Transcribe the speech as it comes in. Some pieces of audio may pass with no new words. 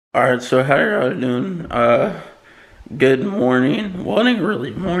Alright, so how y'all doing? Good morning. Well, it ain't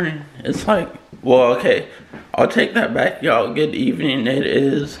really morning. It's like, well, okay. I'll take that back, y'all. Good evening. It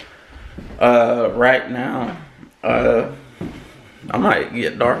is, right now. I might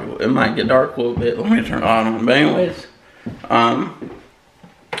get dark. It might get dark a little bit. Let me turn the light on. But anyways,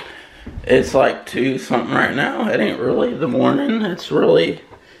 it's like 2 something right now. It ain't really the morning. It's really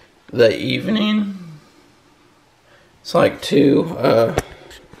the evening. It's like 2,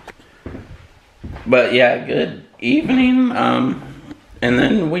 but yeah, good evening. And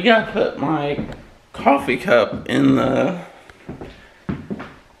then we gotta put my coffee cup in the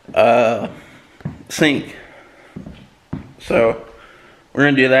sink. So we're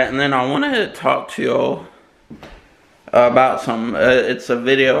gonna do that, and then I wanted to talk to y'all about some. It's a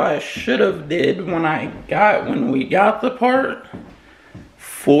video I should have did when we got the part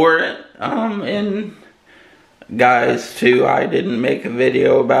for it. And guys, too, I didn't make a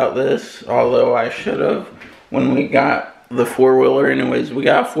video about this, although I should have, when we got the 4-wheeler. Anyways, we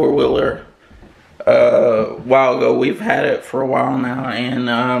got a 4-wheeler a while ago. We've had it for a while now, and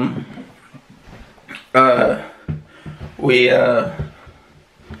we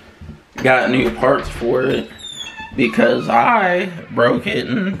got new parts for it because I broke it.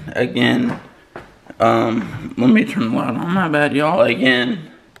 And again, let me turn the light on. My bad, y'all. Again,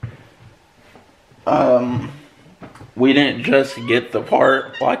 we didn't just get the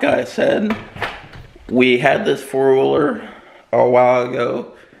part, like I said. We had this 4-wheeler a while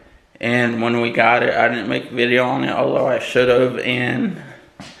ago, and when we got it, I didn't make a video on it, although I should have. And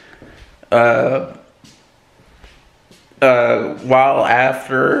while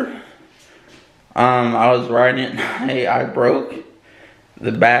after I was riding it, I broke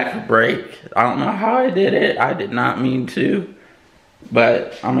the back brake. I don't know how I did it. I did not mean to,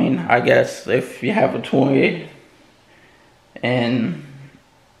 but I mean, I guess if you have a toy and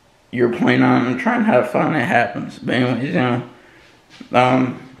you're playing on and trying to have fun, it happens. But anyways, you know,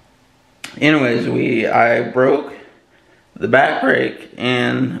 I broke the back brake,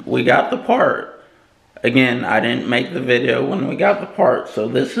 and we got the part. Again, I didn't make the video when we got the part, so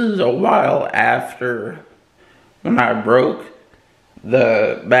this is a while after when I broke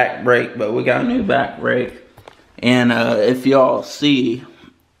the back brake, but we got a new back brake. And if y'all see,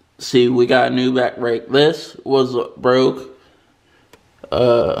 we got a new back brake. This was broke.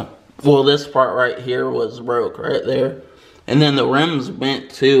 Well, this part right here was broke right there. And then the rim's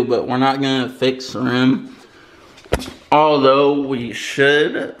bent too, but we're not gonna fix the rim. Although we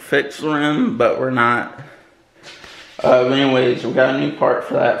should fix the rim, but we're not. But anyways, we got a new part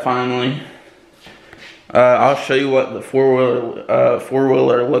for that finally. I'll show you what the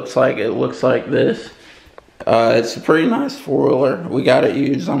 4-wheeler looks like. It looks like this. It's a pretty nice 4-wheeler. We got it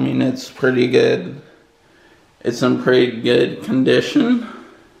used. I mean, it's pretty good. It's in pretty good condition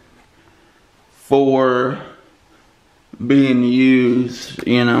for being used,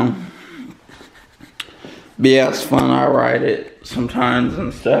 you know. But yeah, it's fun. I ride it sometimes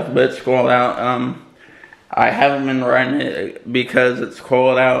and stuff, but it's cold out. I haven't been riding it because it's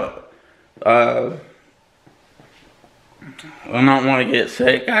cold out. I don't want to get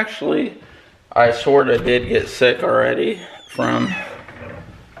sick, actually. I sort of did get sick already from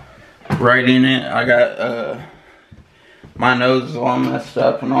riding it. I got, my nose is all messed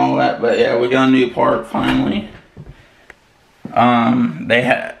up and all that, but yeah, we got a new part finally. They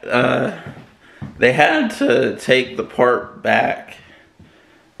had to take the part back,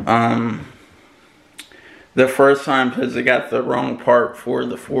 the first time because they got the wrong part for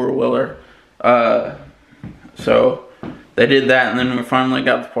the 4-wheeler. So they did that, and then we finally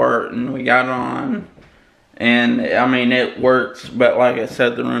got the part, and we got it on. And I mean, it works, but like I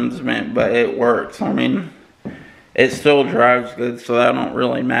said, the rim's bent, but it works. I mean, it still drives good, so that don't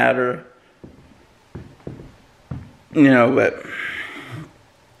really matter. You know, but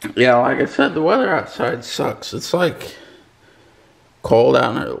yeah, like I said, the weather outside sucks. It's like cold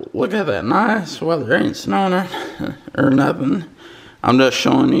out there. Look at that nice weather. It ain't snowing or nothing. I'm just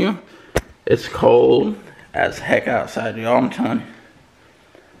showing you. It's cold as heck outside, y'all. I'm telling you.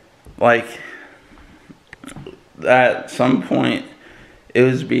 Like, at some point, it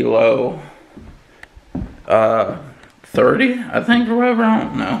was below 30, I think, or whatever. I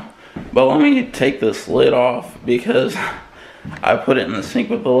don't know. But let me take this lid off because I put it in the sink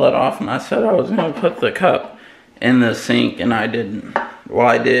with the lid off, and I said I was going to put the cup in the sink, and I didn't. Well,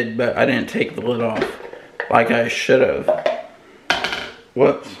 I did, but I didn't take the lid off like I should have.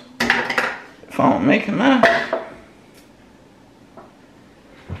 Whoops. If I don't make a mess.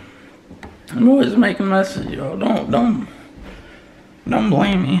 I'm always making messes, y'all. Don't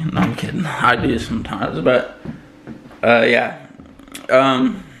blame me. No, I'm kidding. I do sometimes, but yeah.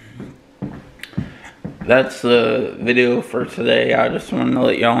 that's the video for today. I just wanted to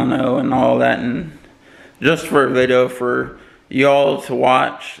let y'all know and all that, and just for a video for y'all to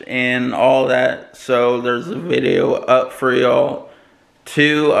watch and all that. So there's a video up for y'all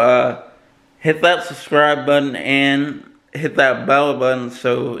to hit that subscribe button and hit that bell button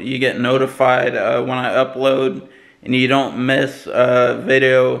so you get notified when I upload, and you don't miss a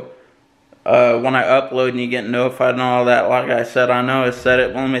video when I upload, and you get notified and all that. Like I said, I know I said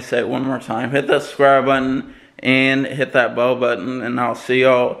it, but let me say it one more time. Hit that subscribe button and hit that bell button, and I'll see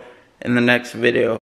y'all in the next video.